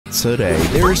Today,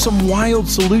 there are some wild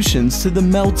solutions to the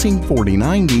melting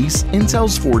 4090s.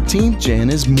 Intel's 14th gen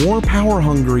is more power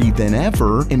hungry than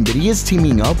ever. Nvidia is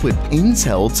teaming up with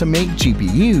Intel to make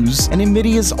GPUs, and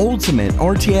Nvidia's ultimate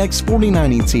RTX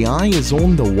 4090 Ti is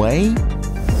on the way.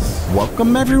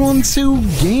 Welcome everyone to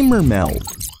Gamer Meld.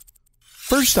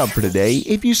 First up for today,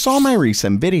 if you saw my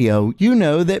recent video, you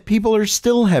know that people are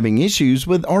still having issues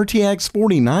with RTX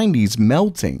 4090s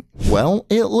melting. Well,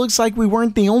 it looks like we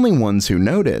weren't the only ones who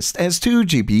noticed, as two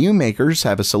GPU makers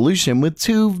have a solution with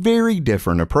two very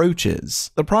different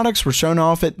approaches. The products were shown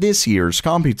off at this year's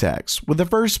Computex, with the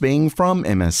first being from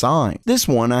MSI. This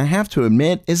one, I have to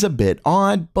admit, is a bit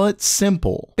odd, but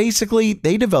simple. Basically,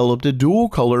 they developed a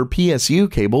dual-color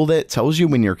PSU cable that tells you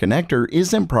when your connector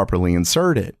isn't properly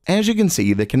inserted. As you can see,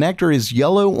 the connector is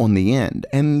yellow on the end,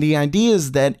 and the idea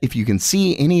is that if you can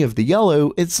see any of the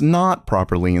yellow, it's not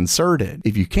properly inserted.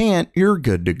 If you can't, you're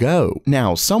good to go.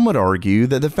 Now, some would argue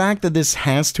that the fact that this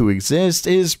has to exist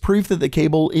is proof that the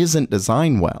cable isn't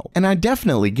designed well, and I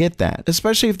definitely get that,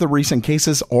 especially if the recent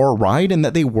cases are right and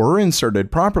that they were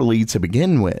inserted properly to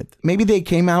begin with. Maybe they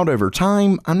came out over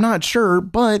time, I'm not sure,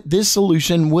 but this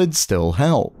solution would still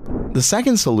help. The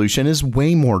second solution is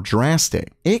way more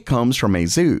drastic. It comes from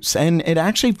ASUS, and it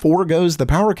actually forgoes the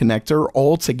power connector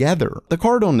altogether. The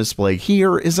card on display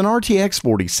here is an RTX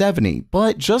 4070,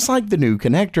 but just like the new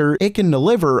connector, it can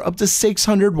deliver up to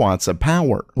 600 watts of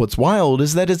power. What's wild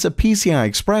is that it's a PCI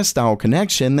Express style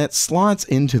connection that slots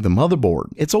into the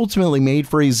motherboard. It's ultimately made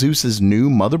for ASUS's new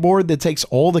motherboard that takes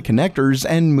all the connectors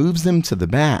and moves them to the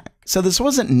back. So this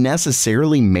wasn't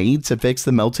necessarily made to fix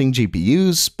the melting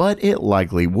GPUs, but it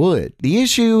likely would. The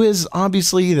issue is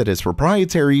obviously that it's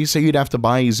proprietary, so you'd have to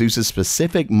buy ASUS's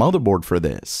specific motherboard for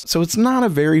this. So it's not a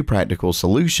very practical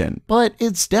solution, but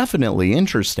it's definitely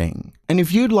interesting. And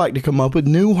if you'd like to come up with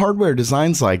new hardware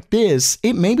designs like this,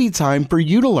 it may be time for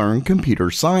you to learn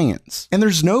computer science. And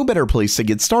there's no better place to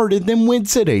get started than with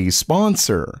today's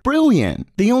sponsor, Brilliant,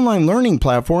 the online learning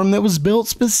platform that was built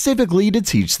specifically to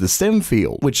teach the STEM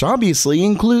field, which obviously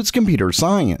includes computer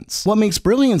science. What makes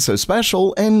Brilliant so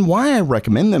special and why I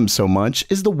recommend them so much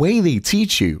is the way they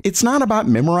teach you. It's not about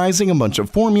memorizing a bunch of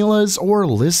formulas or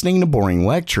listening to boring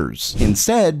lectures.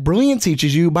 Instead, Brilliant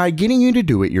teaches you by getting you to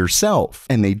do it yourself,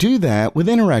 and they do that with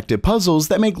interactive puzzles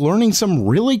that make learning some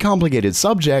really complicated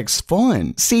subjects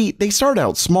fun. See, they start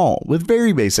out small, with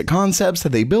very basic concepts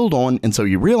that they build on until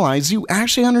you realize you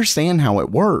actually understand how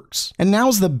it works. And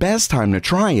now's the best time to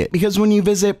try it, because when you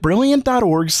visit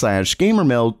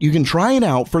brilliant.org/gamermeld, you can try it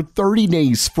out for 30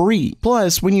 days free.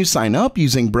 Plus, when you sign up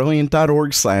using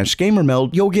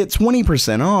brilliant.org/gamermeld, you'll get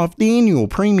 20% off the annual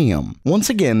premium.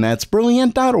 Once again, that's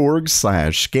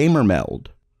brilliant.org/gamermeld.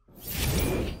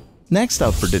 Next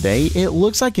up for today, it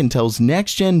looks like Intel's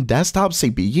next-gen desktop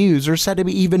CPUs are said to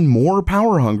be even more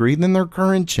power-hungry than their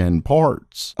current-gen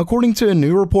parts. According to a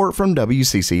new report from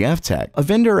WCCF Tech, a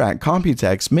vendor at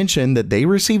Computex mentioned that they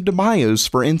received a BIOS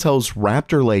for Intel's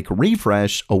Raptor Lake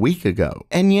refresh a week ago.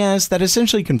 And yes, that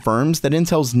essentially confirms that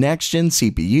Intel's next-gen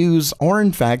CPUs are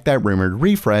in fact that rumored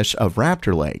refresh of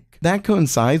Raptor Lake. That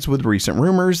coincides with recent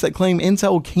rumors that claim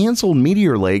Intel canceled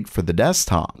Meteor Lake for the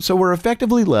desktop, so we're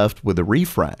effectively left with a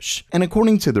refresh. And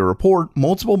according to the report,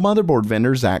 multiple motherboard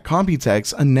vendors at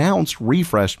Computex announced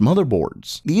refreshed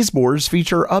motherboards. These boards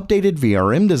feature updated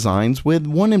VRM designs, with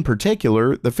one in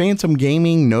particular, the Phantom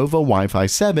Gaming Nova Wi-Fi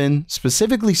 7,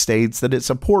 specifically states that it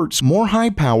supports more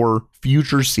high-power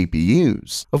future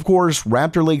CPUs. Of course,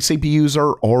 Raptor Lake CPUs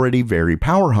are already very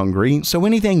power hungry, so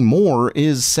anything more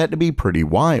is set to be pretty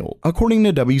wild. According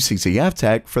to WCCF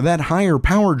Tech, for that higher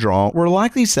power draw, we're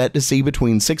likely set to see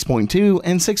between 6.2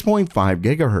 and 6.5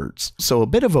 GHz. So a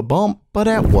bit of a bump, but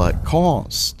at what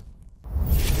cost?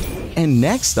 And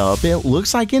next up, it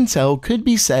looks like Intel could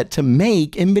be set to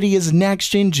make Nvidia's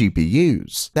next-gen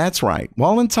GPUs. That's right,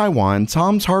 while in Taiwan,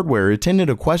 Tom's Hardware attended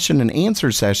a question and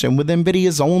answer session with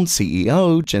Nvidia's own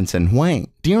CEO, Jensen Huang.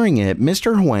 During it,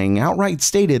 Mr. Huang outright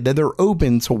stated that they're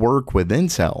open to work with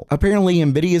Intel. Apparently,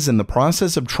 Nvidia is in the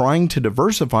process of trying to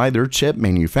diversify their chip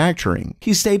manufacturing.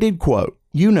 He stated, quote,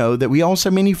 "You know that we also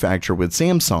manufacture with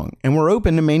Samsung, and we're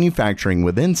open to manufacturing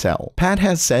with Intel. Pat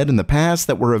has said in the past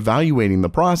that we're evaluating the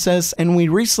process, and we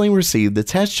recently received the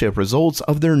test chip results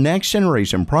of their next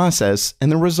generation process,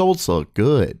 and the results look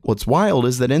good." What's wild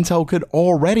is that Intel could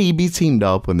already be teamed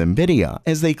up with Nvidia,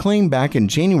 as they claimed back in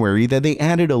January that they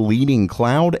added a leading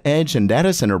cloud, edge, and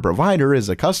data center provider as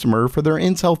a customer for their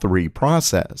Intel 3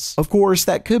 process. Of course,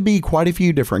 that could be quite a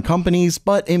few different companies,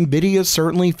 but Nvidia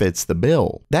certainly fits the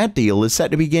bill. That deal is set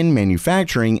to begin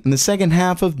manufacturing in the second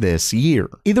half of this year.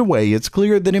 Either way, it's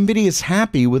clear that Nvidia is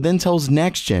happy with Intel's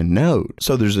next-gen node,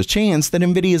 so there's a chance that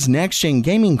Nvidia's next-gen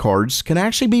gaming cards can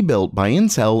actually be built by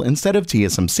Intel instead of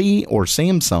TSMC or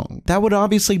Samsung. That would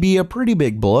obviously be a pretty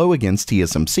big blow against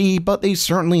TSMC, but they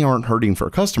certainly aren't hurting for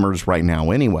customers right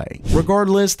now anyway.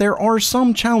 Regardless, there are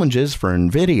some challenges for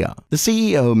Nvidia. The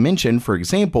CEO mentioned, for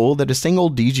example, that a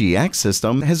single DGX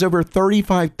system has over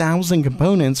 35,000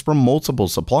 components from multiple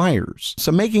suppliers, so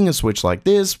making a switch like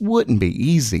this wouldn't be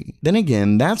easy. Then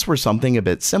again, that's where something a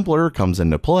bit simpler comes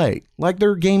into play, like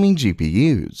their gaming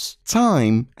GPUs.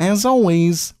 Time, as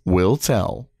always, will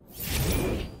tell.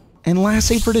 And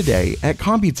lastly for today, at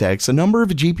Computex, a number of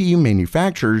GPU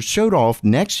manufacturers showed off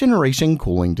next-generation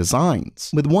cooling designs,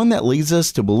 with one that leads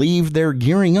us to believe they're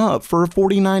gearing up for a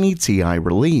 4090 Ti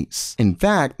release. In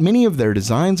fact, many of their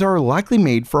designs are likely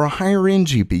made for a higher-end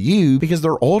GPU because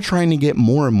they're all trying to get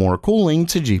more and more cooling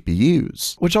to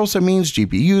GPUs, which also means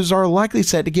GPUs are likely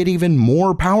set to get even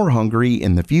more power-hungry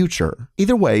in the future.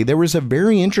 Either way, there was a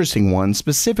very interesting one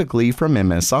specifically from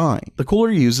MSI. The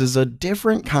cooler uses a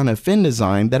different kind of fin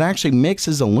design that actually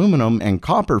mixes aluminum and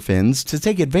copper fins to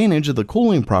take advantage of the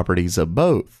cooling properties of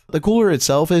both. The cooler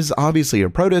itself is obviously a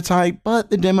prototype, but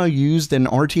the demo used an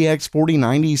RTX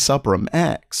 4090 Supram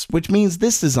X, which means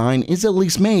this design is at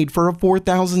least made for a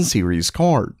 4000 series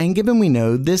card. And given we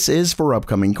know this is for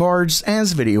upcoming cards,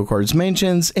 as Video Cards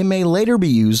mentions, it may later be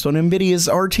used on Nvidia's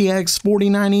RTX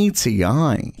 4090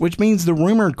 Ti, which means the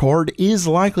rumored card is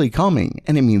likely coming,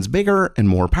 and it means bigger and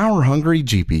more power-hungry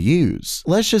GPUs.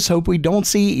 Let's just hope we don't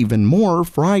see even more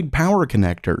fried power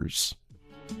connectors.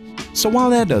 So while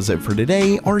that does it for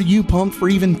today, are you pumped for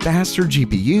even faster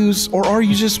GPUs, or are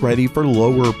you just ready for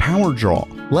lower power draw?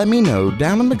 Let me know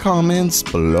down in the comments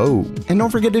below. And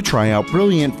don't forget to try out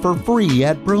Brilliant for free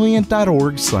at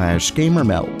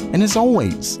brilliant.org/gamermelt. And as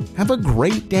always, have a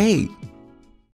great day.